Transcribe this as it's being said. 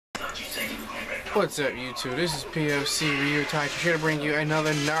What's up, YouTube? This is POC Ryu Type here to bring you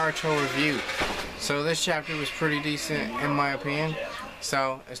another Naruto review. So this chapter was pretty decent in my opinion.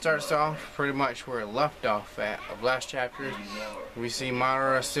 So it starts off pretty much where it left off at of last chapter. We see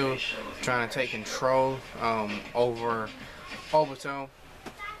Madara still trying to take control over Obito.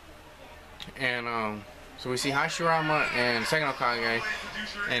 And so we see Hashirama and second Hokage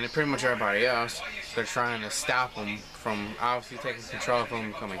and pretty much everybody else. They're trying to stop him from obviously taking control of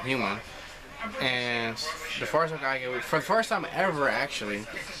him becoming human. And the first Hokage, for the first time ever actually,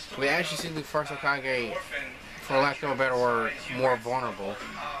 we actually see the first Hokage, for lack of a better word, more vulnerable.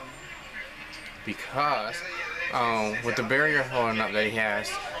 Because with the barrier holding up that he has,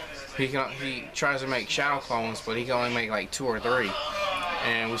 he tries to make shadow clones, but he can only make like 2 or 3.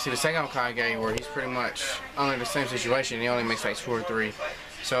 And we see the second Hokage where he's pretty much under the same situation. He only makes like 2 or 3.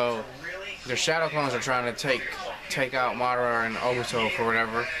 So the shadow clones are trying to take out Madara and Obito for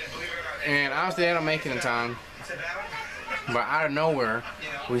whatever. And obviously they don't make it in time. But out of nowhere,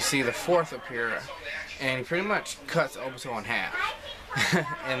 we see the fourth appear, and he pretty much cuts Obito in half.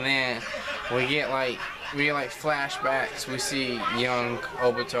 And then we get like flashbacks. We see young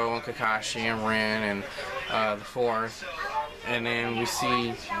Obito and Kakashi and Rin and the fourth. And then we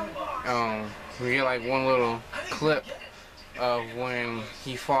see, we get like one little clip of when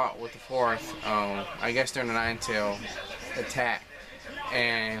he fought with the fourth, I guess during the Nine-Tail attack.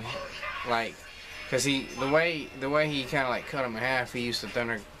 And like, cause the way he kind of like cut him in half, he used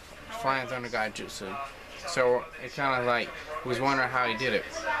the flying thunder god jutsu. So it kind of like, was wondering how he did it.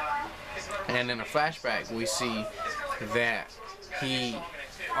 And in a flashback, we see that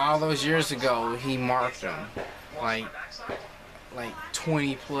all those years ago, he marked him, like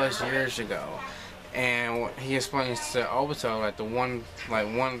 20 plus years ago. And he explains to Obito that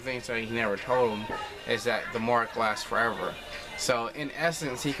one thing that he never told him is that the mark lasts forever. So in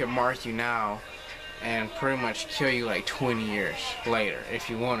essence, he could mark you now and pretty much kill you like 20 years later if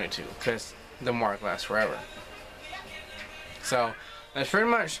you wanted to, because the mark lasts forever. So that's pretty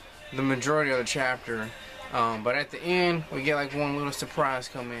much the majority of the chapter. But at the end, we get like one little surprise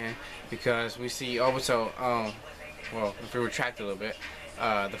come in, because we see Obito, well, if we retract a little bit,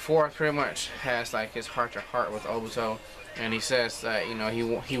 the fourth pretty much has like his heart-to-heart with Obito, and he says that, you know,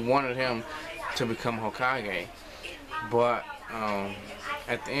 he wanted him to become Hokage. But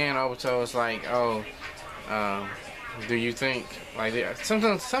at the end, Obito is like, oh, do you think, like,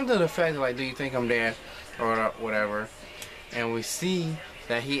 something to the effect like, do you think I'm dead, or whatever. And we see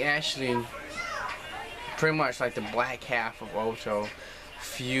that he actually, pretty much like the black half of Obito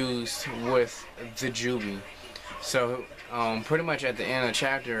fused with the juubi. So pretty much at the end of the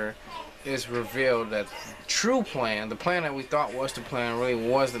chapter, it's revealed that the true plan, the plan that we thought was the plan, really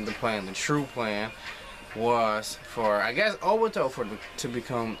wasn't the plan. The true plan was for, I guess, Obito to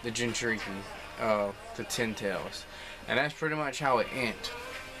become the jinchuriki of the Ten Tails. And that's pretty much how it ends.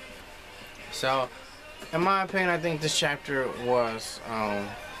 So, in my opinion, I think this chapter was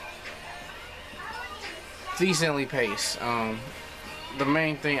decently paced. The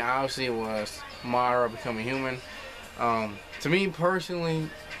main thing, obviously, was Madara becoming human. To me, personally,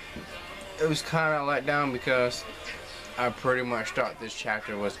 it was kind of let down, because I pretty much thought this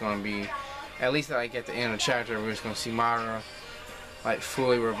chapter was going to be, at least like at the end of the chapter, we was going to see Madara like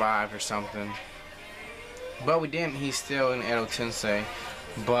fully revived or something. But we didn't. He's still in Edo Tensei.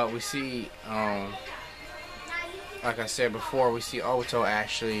 But we see, like I said before, we see Obito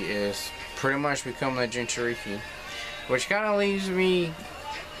actually is pretty much becoming a jinchuriki, which kind of leaves me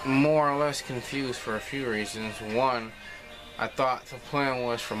more or less confused for a few reasons. One, I thought the plan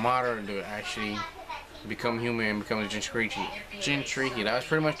was for Madara to actually become human and become a jinchuriki. That was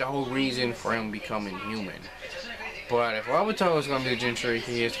pretty much the whole reason for him becoming human. But if Obito is going to be the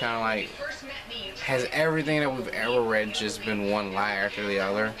jinchuriki, it's kind of like, has everything that we've ever read just been one lie after the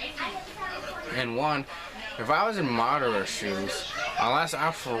other? And one, if I was in Madara's shoes, unless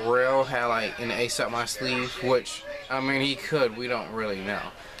I for real had like an ace up my sleeve, which, I mean, he could, we don't really know.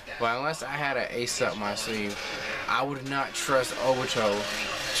 But unless I had an ace up my sleeve, I would not trust Obito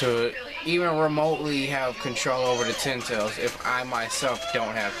to even remotely have control over the Ten Tails if I myself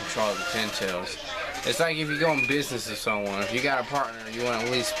don't have control of the Ten Tails. It's like if you go in business with someone, if you got a partner, you want to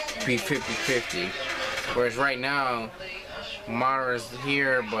at least be 50-50. Whereas right now, Madara's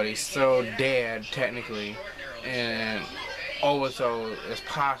here, but he's still dead, technically. And Obito is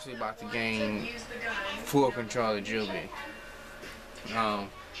possibly about to gain full control of the juubi.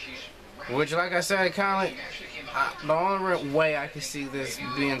 Which, like I said, kind of, the only way I can see this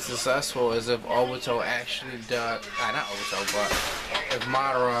being successful is if Obito actually does, not Obito, but if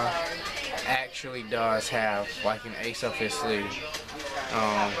Madara actually does have like an ace up his sleeve.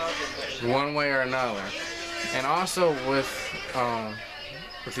 one way or another. And also with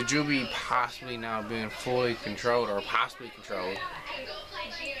the juubi possibly now being fully controlled or possibly controlled,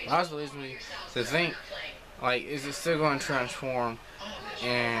 also leads me to think, like, is it still going to transform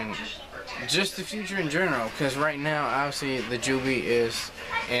and just the future in general? Because right now, obviously, the juubi is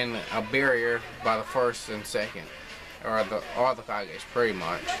in a barrier by the first and second, or all the Kages pretty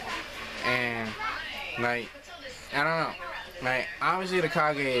much. And like, I don't know. Like, obviously the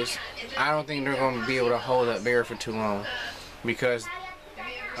Kages, I don't think they're going to be able to hold that barrier for too long, because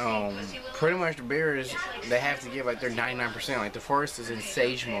pretty much the barriers, they have to give like their 99%. Like the first is in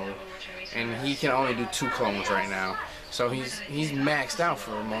Sage mode, and he can only do 2 clones right now. So he's maxed out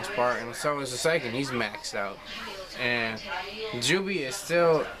for the most part, and so is the second. He's maxed out, and juubi is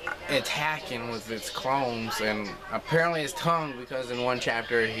still attacking with its clones, and apparently his tongue, because in one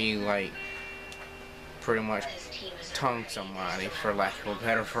chapter he like pretty much tongued somebody, for lack of a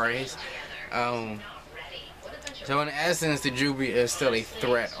better phrase. So in essence, the juubi is still a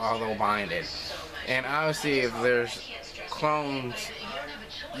threat, although binded. And obviously, if there's clones,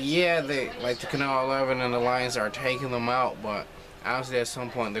 yeah, they like the Canal 11 and the Lions are taking them out, but obviously at some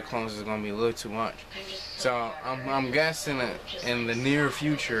point the clones is going to be a little too much. So I'm guessing that in the near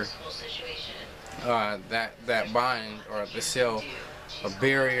future, that bind or the seal, a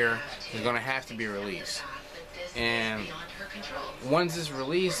barrier, is going to have to be released. And once it's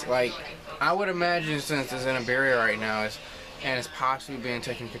released, like, I would imagine, since it's in a barrier right now, and it's possibly being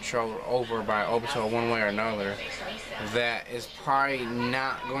taken control over by Obito one way or another, that it's probably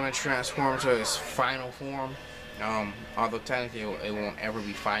not going to transform to its final form, although technically it won't ever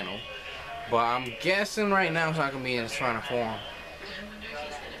be final. But I'm guessing right now it's not going to be in its final form,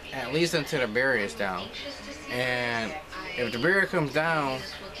 at least until the barrier is down. And if the barrier comes down,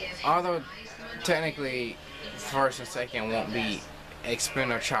 although technically first and second won't be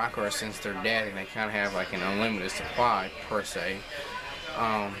expend their chakra since they're dead and they kind of have like an unlimited supply per se.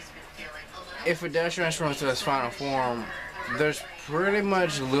 If it does transform to its final form, there's pretty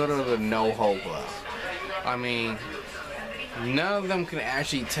much little to no hope left. I mean, none of them can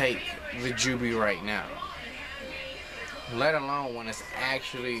actually take the juubi right now, let alone when it's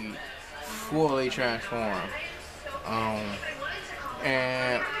actually fully transformed.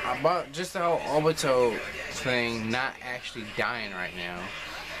 And about just the whole Obito thing not actually dying right now,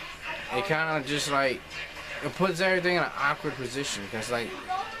 it kind of just like, it puts everything in an awkward position, because like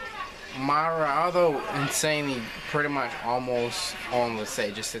Madara, although insanely pretty much almost on, let's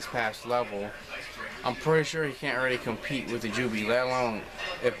say, just his past level, I'm pretty sure he can't really compete with the juubi, let alone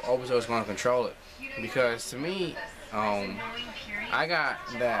if Obito is going to control it. Because to me, I got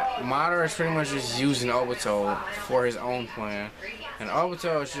that Madara is pretty much just using Obito for his own plan, and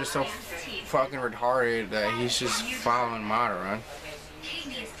Obito is just so fucking retarded that he's just following Madara.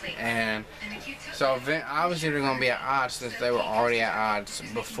 And so obviously they're going to be at odds, since they were already at odds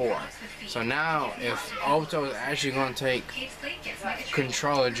before. So now if Obito is actually going to take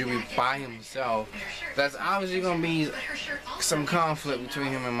control of juubi by himself, that's obviously going to be some conflict between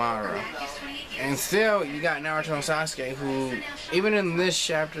him and Madara. And still, you got Naruto and Sasuke, who, even in this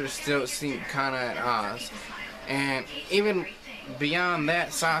chapter, still seem kind of at odds. And even beyond that,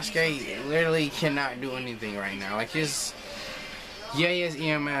 Sasuke literally cannot do anything right now. Like, he has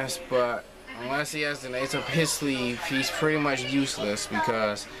EMS, but unless he has the ace up his sleeve, he's pretty much useless,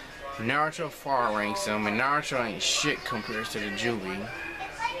 because Naruto far ranks him, and Naruto ain't shit compared to the juubi.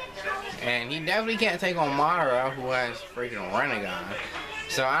 And he definitely can't take on Madara, who has freaking Rinnegan.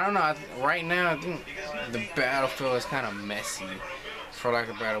 So I don't know, right now I think the battlefield is kind of messy, for lack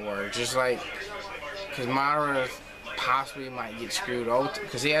of a better word. Just like, because Madara possibly might get screwed over,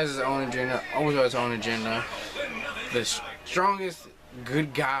 because he has his own agenda, Obito has his own agenda. The strongest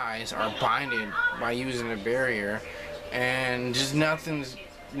good guys are binded by using the barrier, and just nothing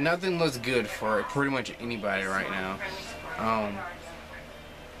looks good for pretty much anybody right now.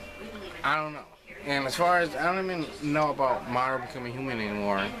 I don't know. And as far as, I don't even know about Madara becoming human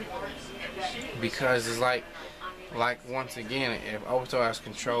anymore, because it's like once again, if Obito has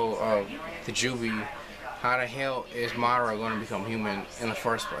control of the juubi, how the hell is Madara going to become human in the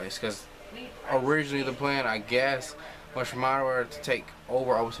first place? Because originally the plan, I guess, was for Madara to take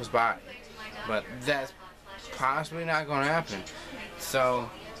over Obito's body, but that's possibly not going to happen. So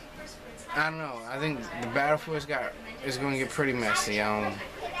I don't know. I think the battlefield is going to get pretty messy.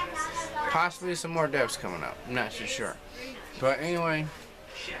 Possibly some more deaths coming up. I'm not too sure. But anyway,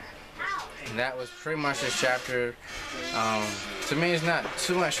 that was pretty much this chapter. To me, it's not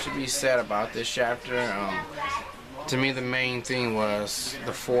too much to be said about this chapter. To me, the main thing was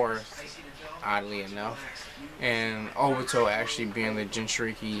the fourth oddly enough. And Obito actually being the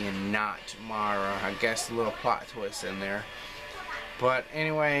Jinchuriki and not Madara. I guess a little plot twist in there. But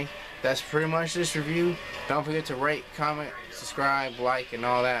anyway, that's pretty much this review. Don't forget to rate, comment, subscribe, like, and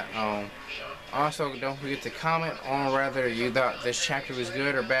all that. Also, don't forget to comment on whether you thought this chapter was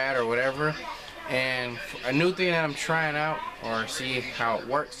good or bad or whatever. And a new thing that I'm trying out, or see how it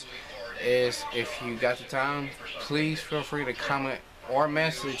works, is if you got the time, please feel free to comment or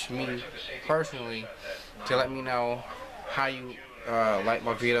message me personally to let me know how you like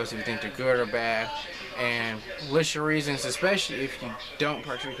my videos, if you think they're good or bad, and list your reasons, especially if you don't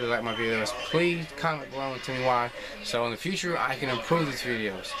particularly like my videos. Please comment below and tell me why, so in the future I can improve these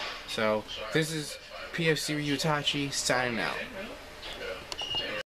videos. So this is PFC Ryutachi signing out.